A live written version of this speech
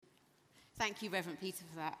Thank you, Reverend Peter,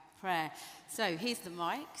 for that prayer. So here's the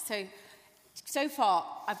mic. So far,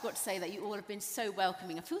 I've got to say that you all have been so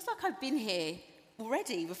welcoming. It feels like I've been here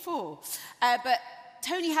already before. But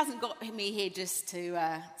Tony hasn't got me here just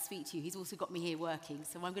to speak to you. He's also got me here working.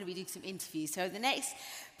 So I'm going to be doing some interviews. So the next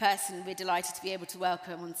person we're delighted to be able to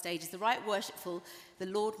welcome on stage is the Right Worshipful, the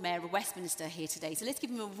Lord Mayor of Westminster here today. So let's give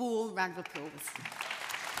him a warm round of applause.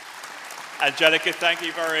 Angelica, thank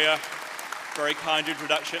you. Very kind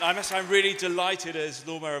introduction. I must say I'm really delighted as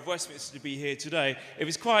Lord Mayor of Westminster to be here today. It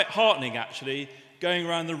was quite heartening, actually, going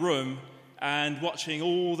around the room and watching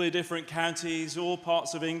all the different counties, all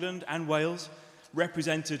parts of England and Wales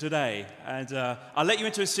represented today. And I'll let you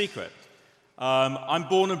into a secret. I'm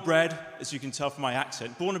born and bred, as you can tell from my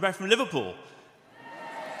accent, born and bred from Liverpool.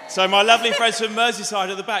 So my lovely friends from Merseyside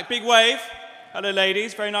at the back. Big wave. Hello,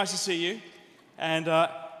 ladies. Very nice to see you. And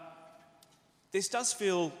this does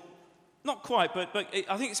feel... Not quite, but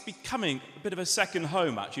I think it's becoming a bit of a second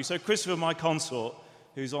home, actually. So Christopher, my consort,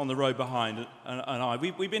 who's on the row behind, and I,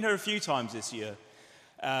 we've been here a few times this year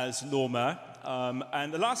as Lord Mayor.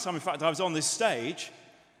 And the last time, in fact, I was on this stage,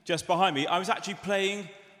 just behind me, I was actually playing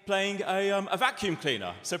a vacuum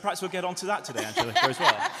cleaner. So perhaps we'll get onto that today, Angelica, as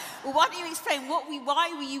well. Well, why don't you explain,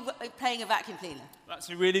 why were you playing a vacuum cleaner?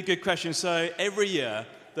 That's a really good question. So every year,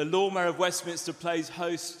 the Lord Mayor of Westminster plays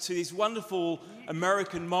host to these wonderful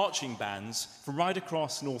American marching bands from right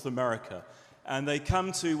across North America. And they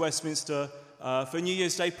come to Westminster for New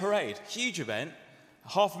Year's Day parade. Huge event.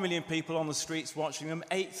 500,000 people on the streets watching them.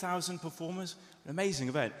 8,000 performers. An amazing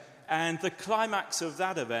event. And the climax of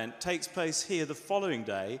that event takes place here the following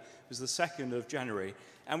day. It was the 2nd of January.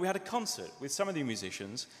 And we had a concert with some of the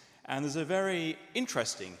musicians. And there's a very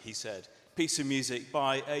interesting, he said, piece of music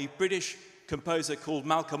by a British composer called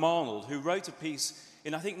Malcolm Arnold, who wrote a piece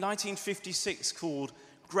in, I think, 1956 called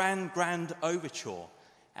Grand Overture.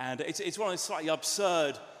 And it's one of those slightly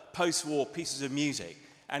absurd post-war pieces of music.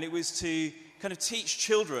 And it was to kind of teach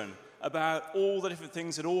children about all the different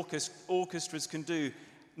things that orchestras can do,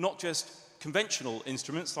 not just conventional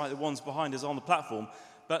instruments like the ones behind us on the platform,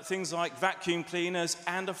 but things like vacuum cleaners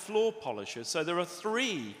and a floor polisher. So there are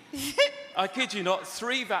 3, I kid you not,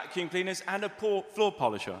 3 vacuum cleaners and a floor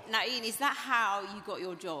polisher. Now, Ian, is that how you got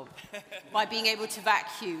your job? By being able to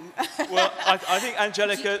vacuum? Well, I think,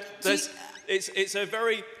 Angelica,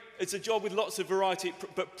 it's a job with lots of variety,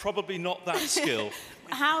 but probably not that skill.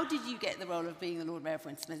 How did you get the role of being the Lord Mayor of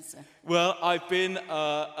Westminster? Well, I've been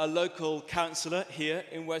a local councillor here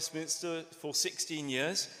in Westminster for 16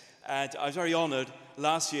 years. And I was very honoured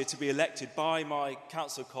last year to be elected by my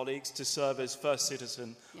council colleagues to serve as first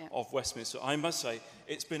citizen of Westminster. I must say,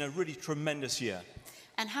 it's been a really tremendous year.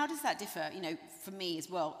 And how does that differ, for me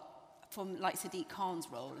as well, from like Sadiq Khan's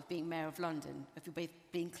role of being Mayor of London, of you both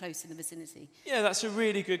being close in the vicinity? Yeah, that's a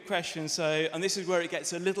really good question. And this is where it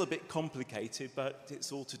gets a little bit complicated, but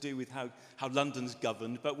it's all to do with how London's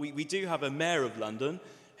governed. But we do have a Mayor of London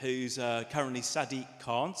who's currently Sadiq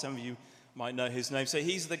Khan. Some of you might know his name. So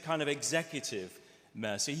he's the kind of executive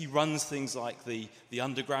mayor. So he runs things like the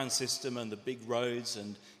underground system and the big roads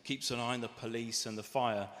and keeps an eye on the police and the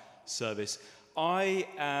fire service. I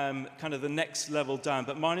am kind of the next level down,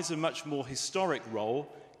 but mine is a much more historic role,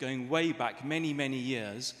 going way back many, many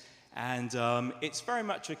years. And it's very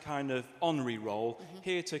much a kind of honorary role,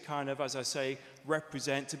 here to kind of, as I say,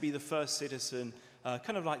 represent, to be the first citizen,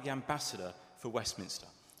 kind of like the ambassador for Westminster.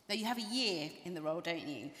 Now, you have a year in the role, don't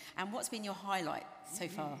you? And what's been your highlight so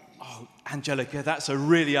far? Oh, Angelica, that's a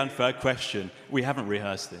really unfair question. We haven't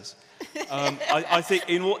rehearsed this. I think,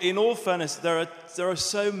 in all fairness, there are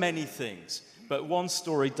so many things, but one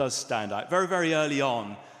story does stand out. Very, very early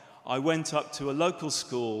on, I went up to a local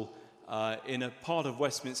school in a part of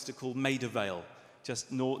Westminster called Maida Vale,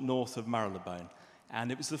 just north of Marylebone.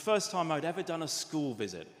 And it was the first time I'd ever done a school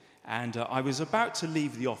visit. And I was about to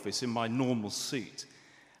leave the office in my normal suit.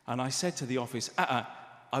 And I said to the office,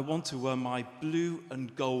 I want to wear my blue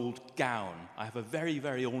and gold gown. I have a very,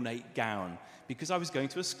 very ornate gown because I was going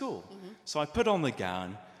to a school. So I put on the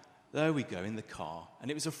gown. There we go, in the car. And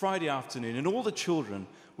it was a Friday afternoon, and all the children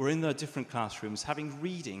were in their different classrooms having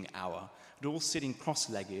reading hour, and all sitting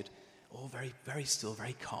cross-legged, all very, very still,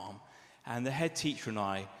 very calm. And the head teacher and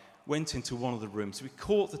I went into one of the rooms. We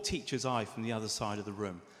caught the teacher's eye from the other side of the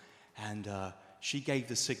room. And she gave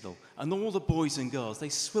the signal. And all the boys and girls, they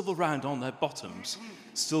swiveled round on their bottoms,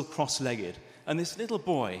 still cross-legged. And this little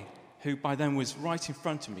boy, who by then was right in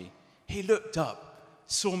front of me, he looked up,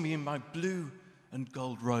 saw me in my blue and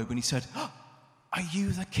gold robe, and he said, "Oh, are you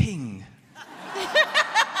the king?"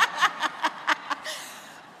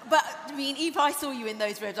 But, I mean, if I saw you in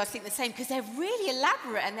those robes, I'd think the same, because they're really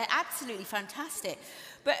elaborate and they're absolutely fantastic.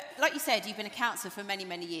 But like you said, you've been a councillor for many,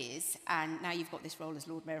 many years, and now you've got this role as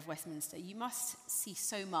Lord Mayor of Westminster. You must see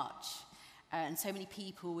so much, and so many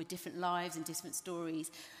people with different lives and different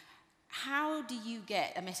stories. How do you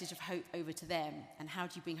get a message of hope over to them, and how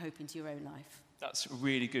do you bring hope into your own life? That's a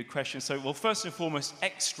really good question. So, well, first and foremost,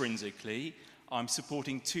 extrinsically, I'm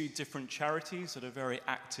supporting two different charities that are very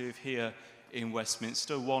active here in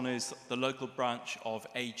Westminster. One is the local branch of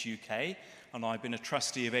Age UK, and I've been a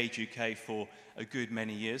trustee of Age UK for a good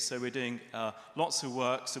many years. So we're doing lots of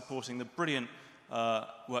work supporting the brilliant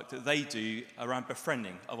work that they do around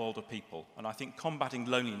befriending of older people. And I think combating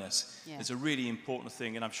loneliness is a really important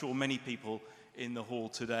thing, and I'm sure many people in the hall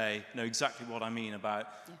today know exactly what I mean about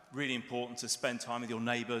really important to spend time with your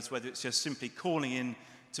neighbours, whether it's just simply calling in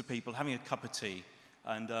to people, having a cup of tea,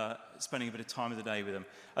 and spending a bit of time of the day with them.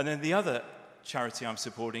 And then the other charity I'm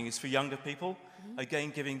supporting is for younger people,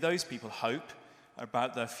 again giving those people hope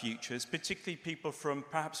about their futures, particularly people from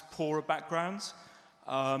perhaps poorer backgrounds,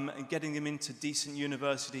 and getting them into decent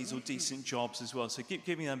universities or decent jobs as well. So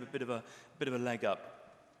giving them a bit of a leg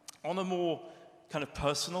up. On a more kind of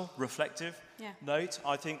personal, reflective note,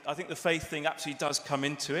 I think the faith thing absolutely does come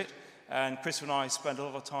into it. And Chris and I spend a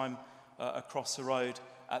lot of time across the road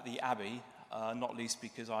at the Abbey, not least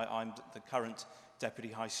because I'm the current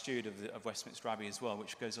Deputy High Steward of Westminster Abbey as well,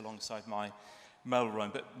 which goes alongside my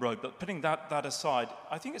Melbourne road. But putting that aside,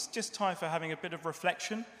 I think it's just time for having a bit of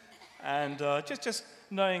reflection, and just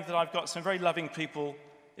knowing that I've got some very loving people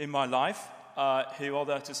in my life who are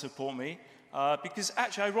there to support me. Because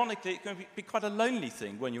actually, ironically, it can be quite a lonely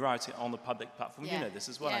thing when you're out on the public platform. You know this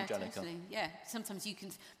as well, Angelica. Totally. Yeah, sometimes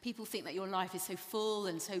people think that your life is so full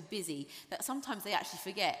and so busy that sometimes they actually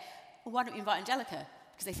forget, well, why don't we invite Angelica?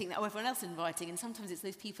 Because they think that everyone else is inviting, and sometimes it's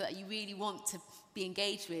those people that you really want to be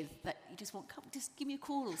engaged with that you just want, come, just give me a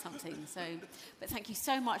call or something. So, but thank you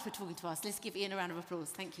so much for talking to us. Let's give Ian a round of applause.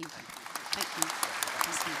 Thank you. Thank you.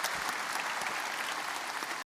 Thank you.